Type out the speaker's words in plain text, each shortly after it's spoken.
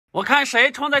我看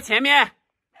谁冲在前面。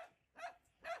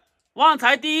旺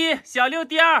财第一，小六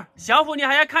第二。小虎，你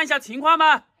还要看一下情况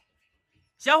吗？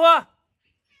小虎。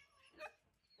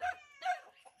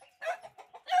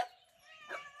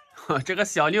这个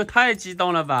小六太激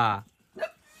动了吧！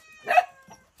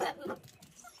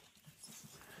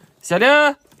小六，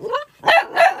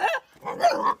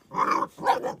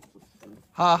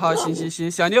好，行，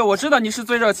小六，我知道你是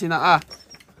最热情的啊。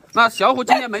那小虎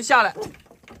今天没下来。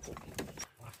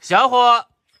小虎，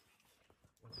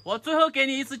我最后给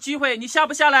你一次机会，你下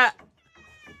不下来？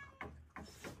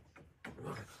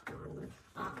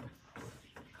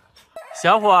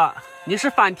小虎，你是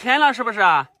反天了是不是？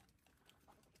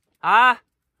啊，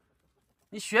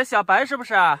你学小白是不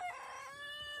是？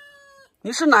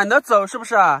你是懒得走是不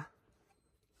是？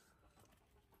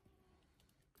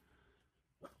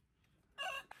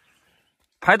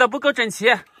排的不够整齐。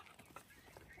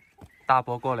大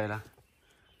伯过来了。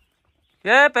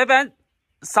哎，白白，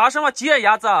啥什么鸡儿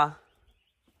鸭子啊？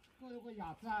做个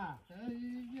鸭子啊，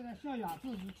一个小鸭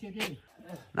子是切的。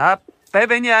那白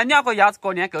白，你2个鸭子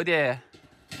过年够的？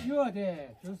有的，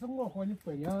就是我和你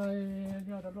伯娘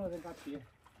两个老人家吃。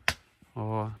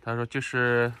哦，他说就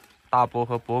是大伯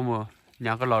和伯母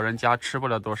2个老人家吃不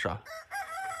了多少。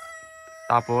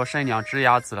大伯剩2只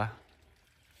鸭子了，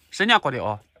剩2个的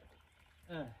哦。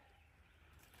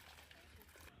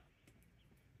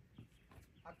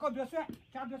高标蒜，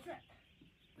加标蒜。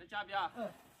能加标？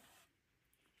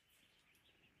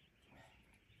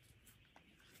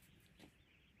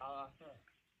好啊。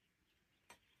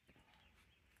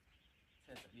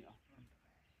在这里啊。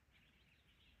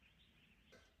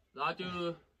那就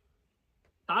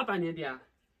大半年的啊。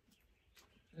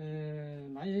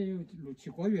那也有6、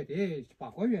7个月的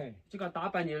，8个月。这个大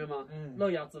半年了吗？老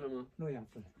鸭子了吗？老鸭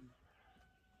子。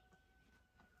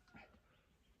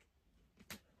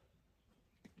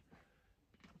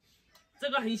这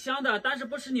个很香的，但是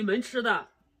不是你们吃的，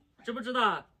知不知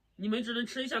道？你们只能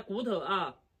吃一下骨头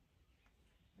啊。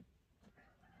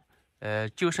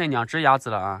就剩2只鸭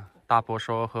子了啊。大伯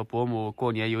说和伯母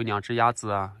过年有2只鸭子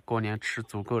啊，过年吃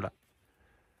足够了。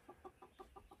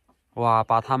哇，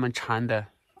把他们馋的。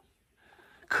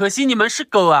可惜你们是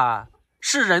狗啊，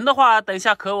是人的话，等一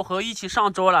下和我一起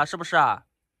上桌了，是不是啊？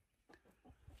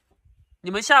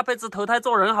你们下辈子投胎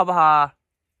做人好不好？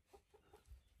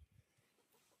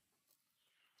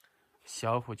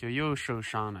小虎就又受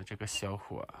伤了，这个小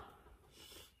虎啊，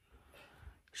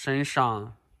身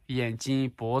上、眼睛、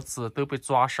脖子都被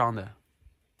抓伤的。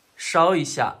烧一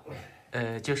下，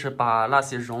就是把那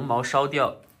些绒毛烧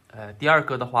掉。第二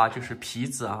个的话就是皮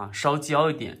子啊，烧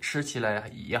焦一点，吃起来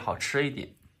也好吃一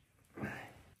点。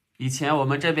以前我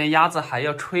们这边鸭子还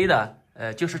要吹的，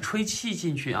就是吹气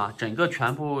进去啊，整个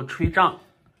全部吹胀，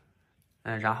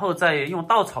然后再用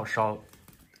稻草烧，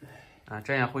啊，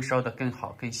这样会烧得更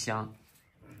好更香。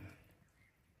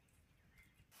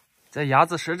这鸭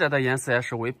子是这的颜色，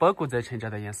是为包谷再成这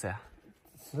的颜色啊？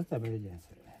是这么的颜色。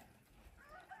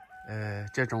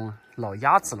这种老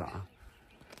鸭子了啊，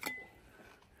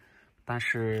但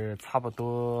是差不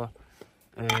多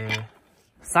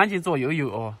3斤左右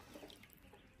有哦，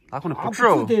它可能不止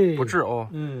哦，不止哦。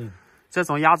这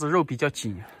种鸭子肉比较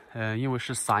紧，因为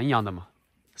是散养的嘛，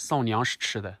送粮食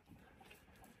吃的。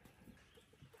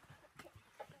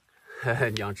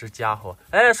2只家伙，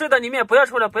睡到里面，不要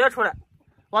出来，不要出来。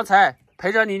旺财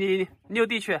陪着你溜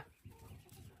地去。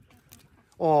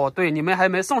哦，对，你们还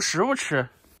没送食物吃。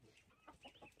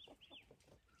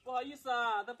不好意思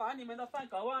啊，都把你们的饭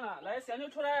搞忘了。来，小妞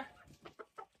出来。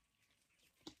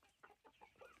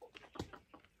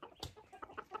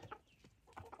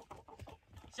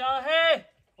小黑，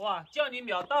哇，叫你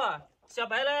秒到啊！小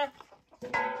白嘞？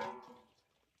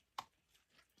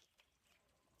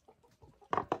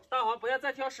大黄不要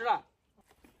再挑食了。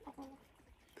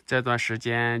这段时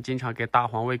间经常给大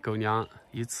黄喂狗粮，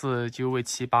一次就喂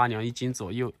7、8两1斤左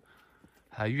右，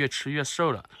还越吃越瘦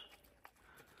了。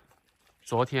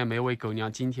昨天没喂狗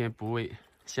粮，今天不喂，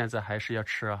现在还是要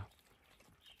吃啊，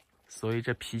所以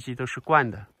这脾气都是惯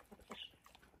的。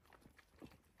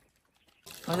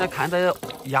大家看到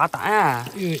鸭蛋，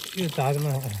有炸的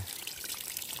吗？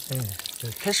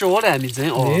开始我来没蒸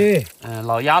哦。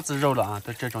老鸭子肉了啊，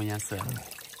都这种颜色。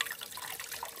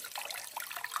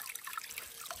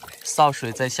烧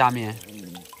水在下面。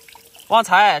旺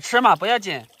财吃嘛，不要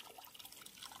紧。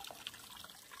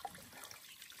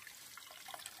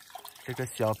这个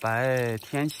小白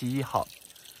天气一好，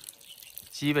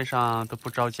基本上都不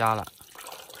着家了。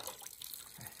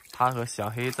他和小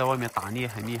黑在外面打猎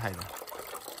很厉害的。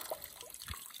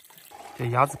这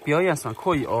鸭子表演算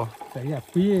可以哦。这也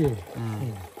可以。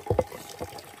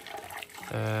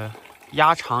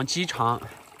鸭肠、鸡肠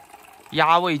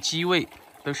鸭味、鸡味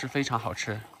都是非常好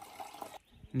吃。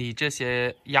你这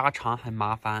些鸭肠很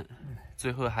麻烦，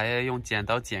最后还要用剪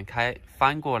刀剪开，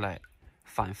翻过来，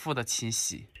反复的清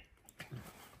洗。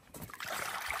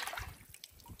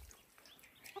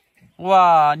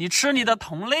哇，你吃你的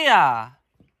同类啊！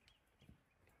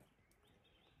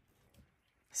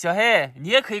小黑，你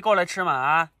也可以过来吃嘛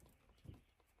啊！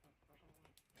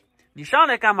你上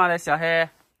来干嘛呢，小黑？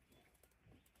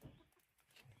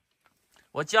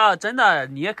我叫真的，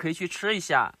你也可以去吃一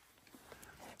下。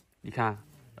你看，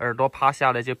耳朵趴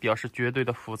下来就表示绝对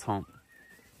的服从。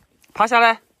趴下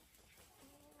来。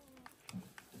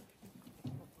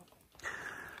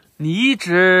你一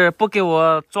直不给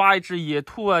我抓一只野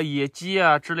兔啊、野鸡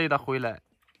啊之类的回来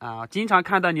啊，经常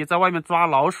看到你在外面抓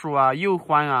老鼠啊、鼬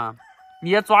獾啊，你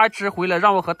也抓一只回来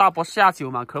让我和大伯下酒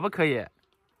嘛，可不可以？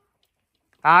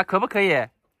啊，可不可以？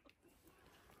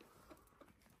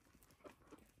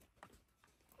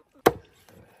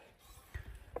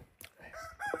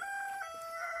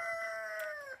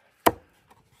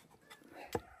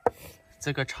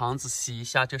这个肠子洗一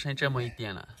下就剩这么一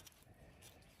点了。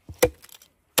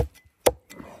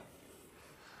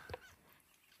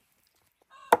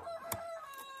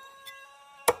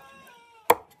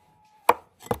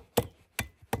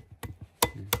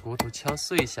骨头敲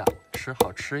碎一下，吃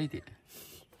好吃一点。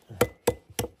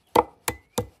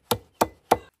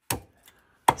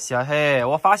小黑，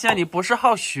我发现你不是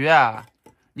好学啊，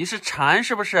你是馋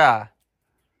是不是？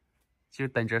就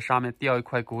等着上面掉一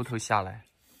块骨头下来。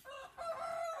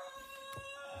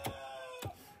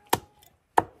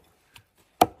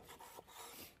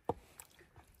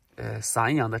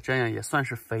散养的这样也算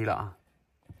是飞了啊。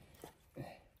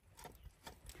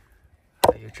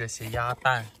还有这些鸭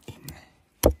蛋。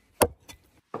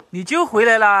你就回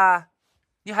来啦？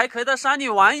你还可以到山里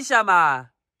玩一下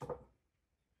嘛。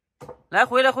来，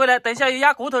回来，等一下有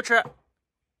鸭骨头吃。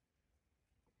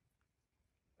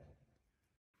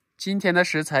今天的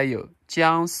食材有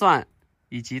姜、蒜，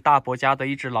以及大伯家的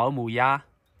一只老母鸭。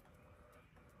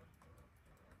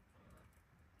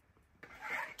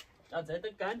啊，这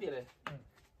都干的嘞。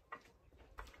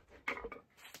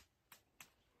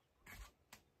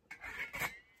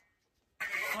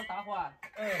我打火啊？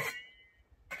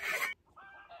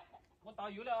我倒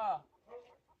油了啊。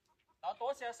倒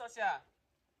多些少些？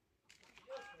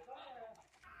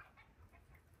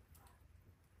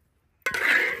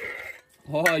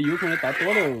哦，油可能倒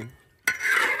多了。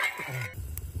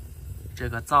这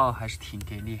个灶还是挺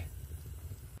给力。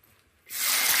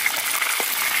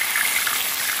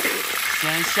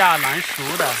先下难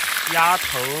熟的鸭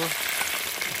头、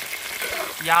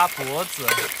鸭脖子，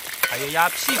还有鸭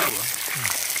屁股。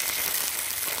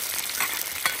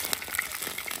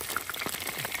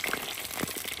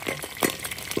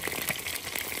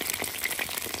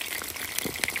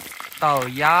倒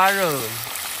鸭肉，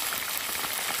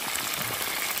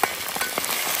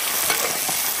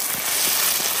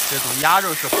这种鸭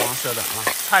肉是黄色的啊，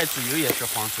菜籽油也是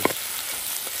黄色的。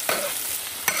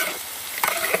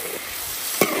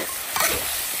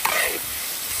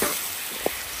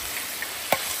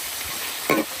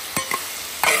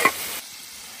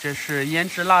这是腌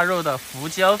制腊肉的胡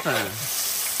椒粉，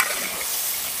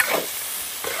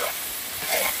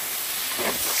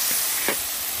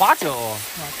花椒哦，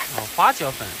花椒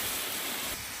粉，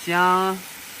姜、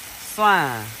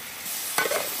蒜，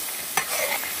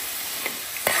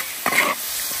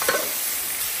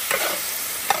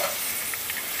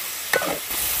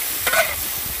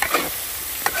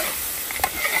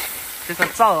这个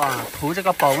灶啊，涂这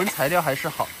个保温材料还是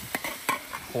好，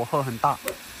火候很大。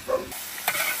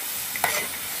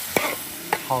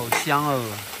好香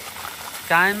哦！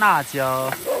干辣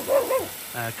椒，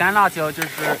干辣椒就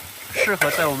是适合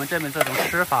在我们这边这种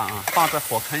吃法啊，放在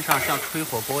火坑上像吹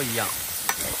火锅一样。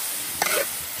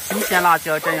新鲜辣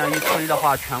椒这样一吹的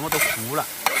话，全部都糊了。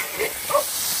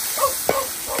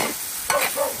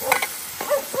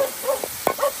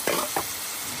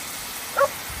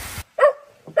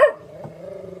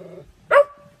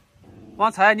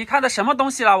旺财，你看的什么东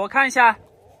西了？我看一下。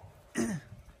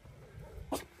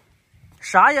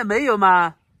啥也没有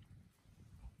吗？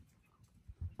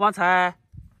旺财，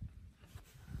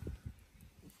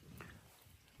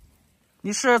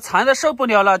你是馋的受不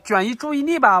了了，转移注意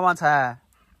力吧，旺财。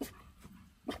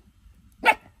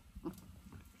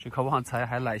这个旺财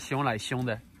还奶凶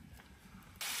的。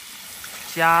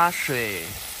加水，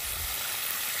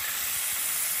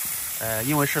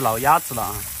因为是老鸭子了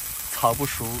啊，炒不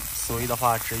熟，所以的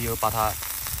话只有把它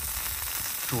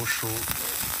煮熟。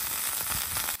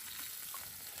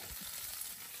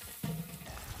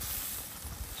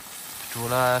煮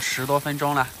了10多分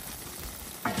钟了，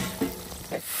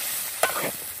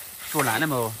煮烂了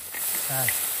没？哎，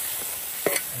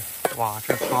哇，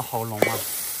这汤好浓啊！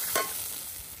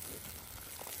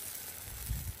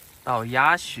倒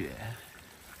鸭血，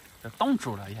这冻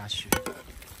住了鸭血。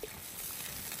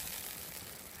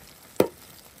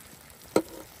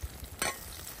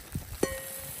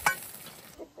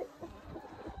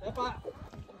来把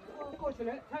过起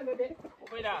来，看那边。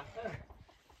会的。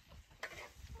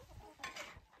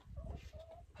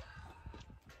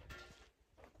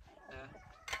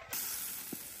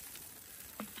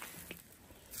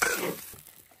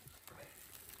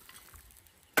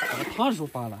汤入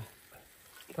发了，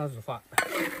汤入发。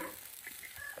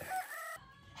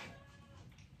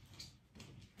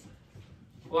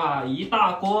哇，一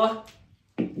大锅，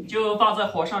就放在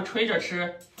火上吹着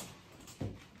吃。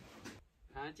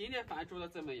看今天饭煮的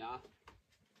怎么样？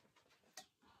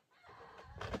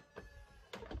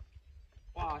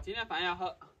哇，今天饭也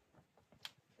好。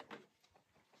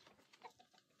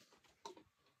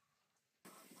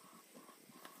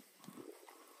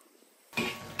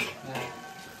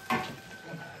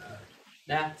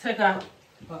来，测看。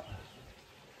好。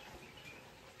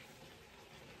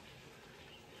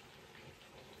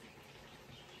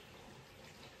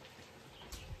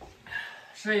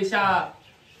试一下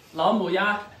老母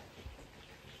鸭。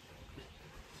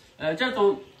这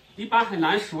种一般很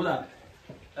难熟的，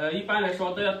一般来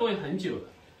说都要炖很久。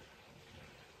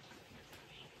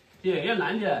越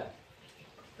难的。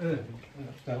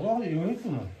在网上有人煮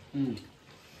嘛。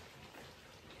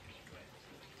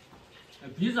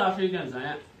鼻子还是有点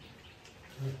软。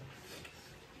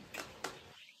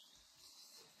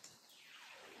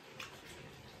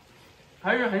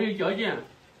还是很有嚼劲。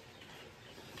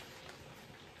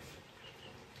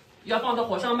要放到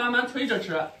火上慢慢吹着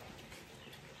吃。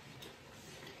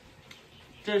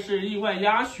这是一碗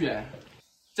鸭血，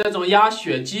这种鸭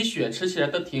血、鸡血吃起来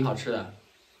都挺好吃的。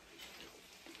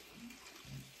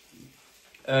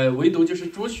唯独就是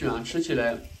猪血啊，吃起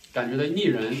来感觉到腻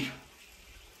人。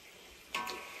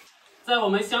在我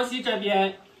们湘西这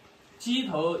边，鸡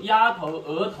头、鸭头、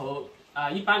鹅头啊，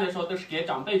一般来说都是给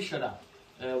长辈吃的。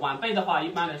晚辈的话，一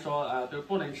般来说都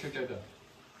不能吃这个。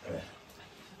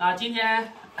今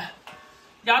天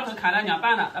鸭头砍了2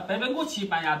半了，白白我吃一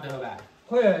半鸭头呗。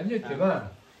可以，你吃嘛。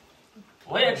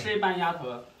我也吃一半鸭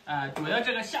头，主要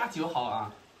这个下酒好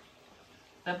啊。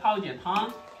再泡一点汤，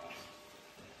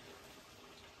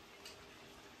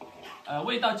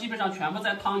味道基本上全部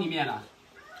在汤里面了。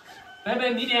白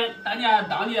白，明天大家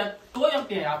当地多要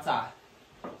点鸭子啊。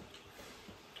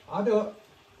都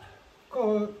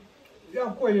搞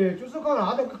养过夜，就是搞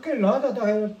那都给老的都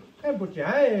还不见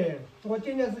哎。我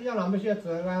今年是养那么些只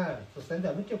是生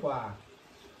这么结果，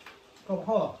搞不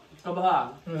好。搞不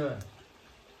好。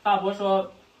大伯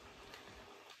说，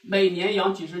每年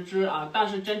养几十只啊，但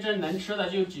是真正能吃的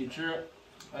就几只，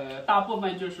大部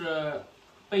分就是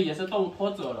被野生动物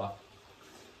拖走了。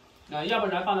要不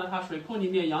然放在他水库里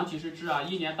面养几十只啊，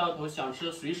一年到头想吃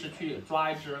随时去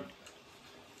抓一只。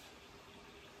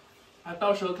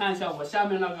到时候看一下我下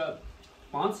面那个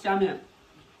房子下面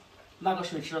那个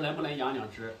水池能不能养2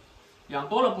只，养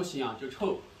多了不行啊，就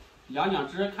臭。养2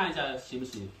只看一下行不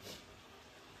行。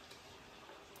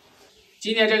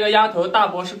今天这个鸭头大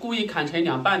伯是故意砍成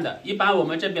2半的，一般我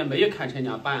们这边没有砍成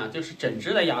2半啊，就是整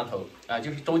只的鸭头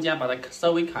就是中间把它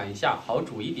稍微砍一下，好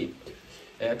煮一点。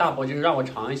大伯就是让我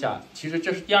尝一下，其实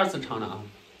这是第2次尝了啊。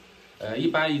一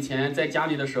般以前在家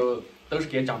里的时候都是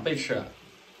给长辈吃的。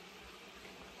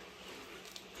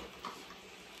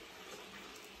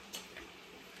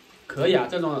可以啊，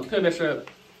这种特别是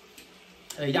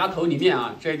鸭头里面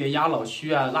啊，这一点鸭脑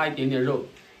须啊，那一点点肉，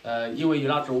因为有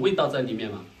那种味道在里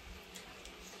面嘛。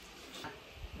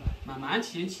慢慢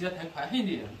骑，骑得太快很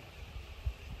点。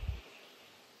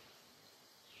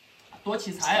多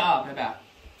起菜啊，白白。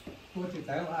多起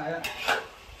菜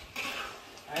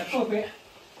宝贝。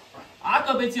2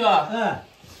个杯酒。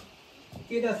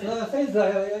今天是生日，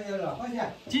要多少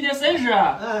钱？今天生日。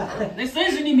那生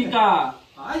日你没搞？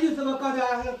有什么搞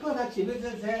他几杯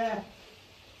这菜？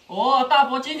大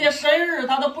伯今天生日，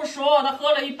他都不说，他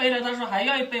喝了1杯了，他说还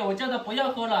要1杯，我叫他不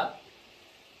要喝了。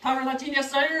他说他今天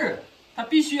生日，他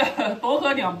必须要多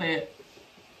喝2杯。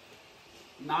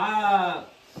那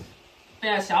等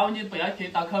下下午你不要去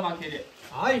到客房去的。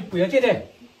不要紧的。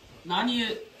那你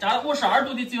加52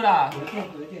度的酒了。不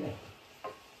要紧的。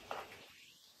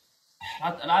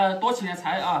那多起点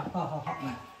菜啊。好。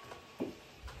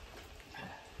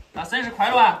那生日快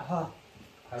乐啊！好。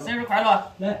生日快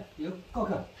乐！来，有高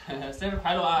客。生日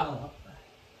快乐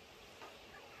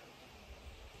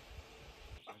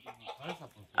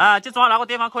啊！就装那个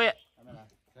地方可以。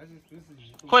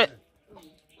可以。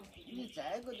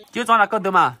就装那个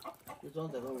头嘛。就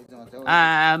装这个位置嘛，这个。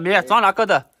哎，没有装那个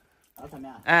的。那上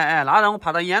面。哎，那让我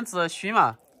怕它烟子熏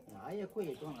嘛。那也可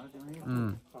以装那个。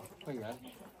嗯。好，可以了。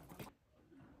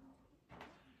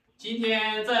今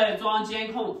天再装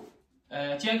监控，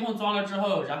监控装了之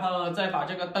后，然后再把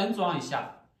这个灯装一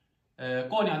下。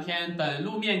过2天等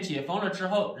路面解封了之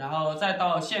后，然后再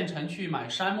到县城去买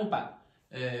杉木板，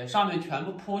上面全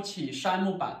部铺起杉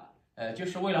木板，就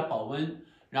是为了保温。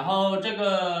然后这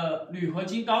个铝合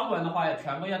金钢管的话也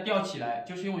全部要吊起来，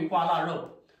就是用于挂腊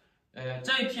肉。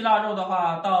这一批腊肉的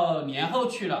话到年后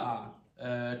去了啊，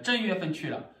正月份去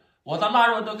了。我的腊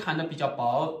肉都砍得比较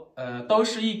薄，都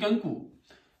是1根骨，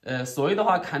所以的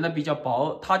话砍得比较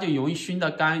薄，它就容易熏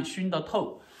得干、熏得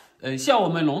透。像我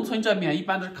们农村这边一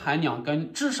般都是砍2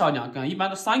根，至少2根，一般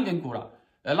都3根骨了，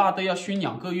那都要熏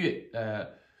2个月。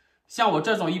像我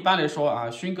这种一般来说啊，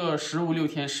熏个15、16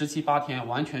天、17、18天，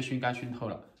完全熏干熏透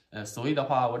了。所以的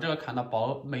话，我这个砍的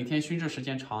薄，每天熏制时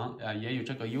间长，也有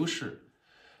这个优势。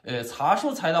茶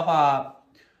树材的话，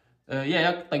也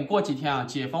要等过几天啊，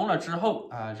解封了之后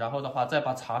啊，然后的话再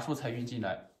把茶树材运进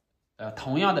来。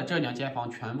同样的这2间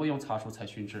房全部用茶树材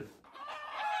熏制。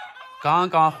刚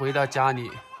刚回到家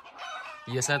里。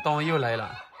野生动物又来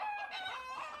了，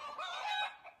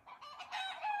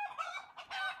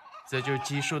这就是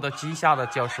鸡兽的鸡下的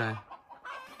叫声。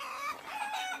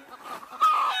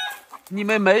你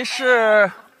们没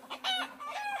事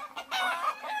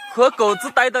和狗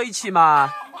子待到一起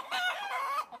吗？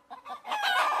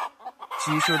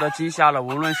鸡兽的鸡下了，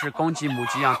无论是公鸡母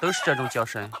鸡啊，都是这种叫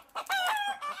声。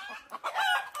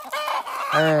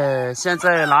哎，现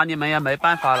在拿你们也没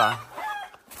办法了。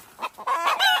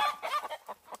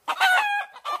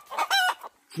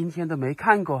今天都没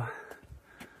看过，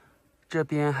这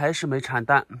边还是没产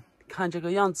蛋，看这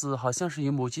个样子好像是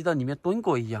有母鸡到里面蹲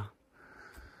过一样。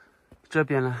这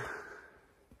边呢，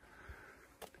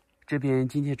这边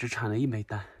今天只产了1枚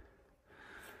蛋，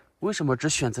为什么只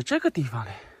选择这个地方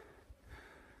呢？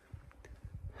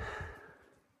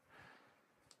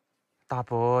大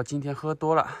伯今天喝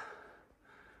多了，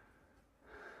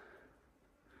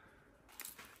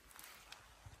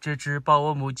这只抱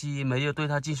窝母鸡没有对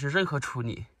它进行任何处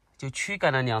理，就驱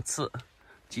赶了2次，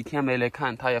几天没来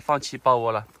看，它也放弃抱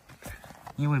窝了，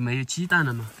因为没有鸡蛋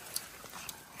了嘛。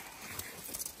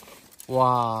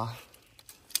哇，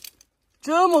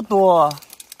这么多！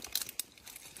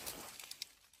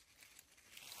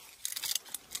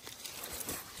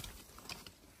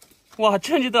哇，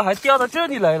这里都还掉到这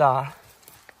里来了，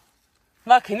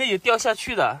那肯定有掉下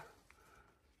去的，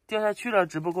掉下去了，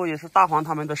只不过也是大黄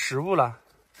它们的食物了。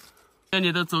这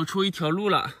里都走出一条路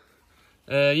了，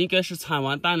应该是产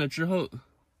完蛋了之后，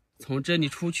从这里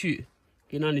出去，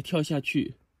给那里跳下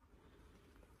去，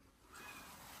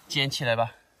捡起来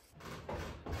吧。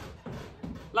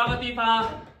那个地方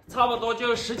差不多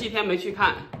就10几天没去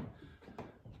看，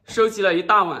收集了一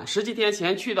大碗。10几天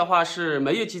前去的话是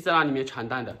没有鸡在那里面产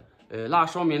蛋的，那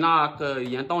说明那个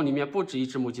岩洞里面不止1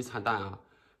只母鸡产蛋啊。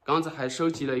刚才还收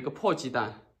集了一个破鸡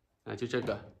蛋，就这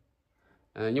个。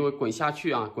因为滚下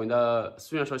去啊，滚的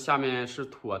虽然说下面是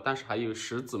土啊，但是还有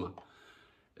石子嘛。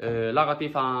那个地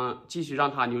方继续让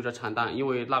它留着产蛋，因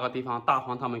为那个地方大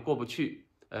黄它们过不去。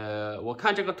我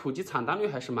看这个土鸡产蛋率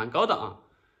还是蛮高的啊。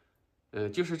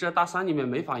就是这大山里面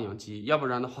没法养鸡，要不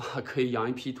然的话可以养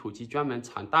一批土鸡专门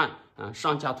产蛋，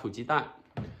上架土鸡蛋。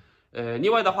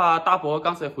另外的话，大伯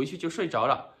刚才回去就睡着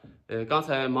了。刚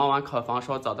才忙完烤房，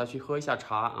说找他去喝一下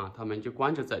茶啊，他们就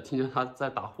关着在，听见他在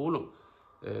打呼噜。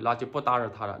那就不打扰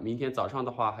他了。明天早上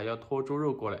的话还要拖猪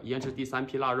肉过来腌制第3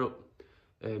批腊肉。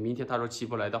明天他说起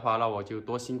不来的话，那我就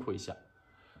多辛苦一下。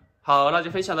好，那就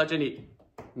分享到这里，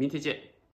明天见。